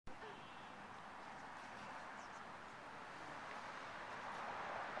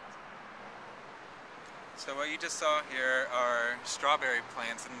So what you just saw here are strawberry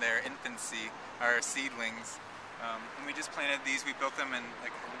plants in their infancy, our seedlings. And we just planted these. We built them in, like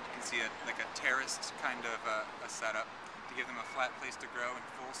you can see, like a terraced kind of a setup to give them a flat place to grow in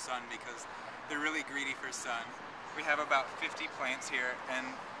full sun because they're really greedy for sun. We have about 50 plants here, and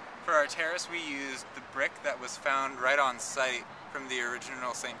for our terrace we used the brick that was found right on site from the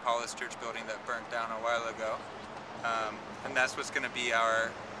original St. Paul's Church building that burnt down a while ago. And that's what's going to be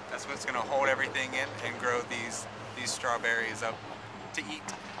that's what's going to hold everything in and grow these strawberries up to eat.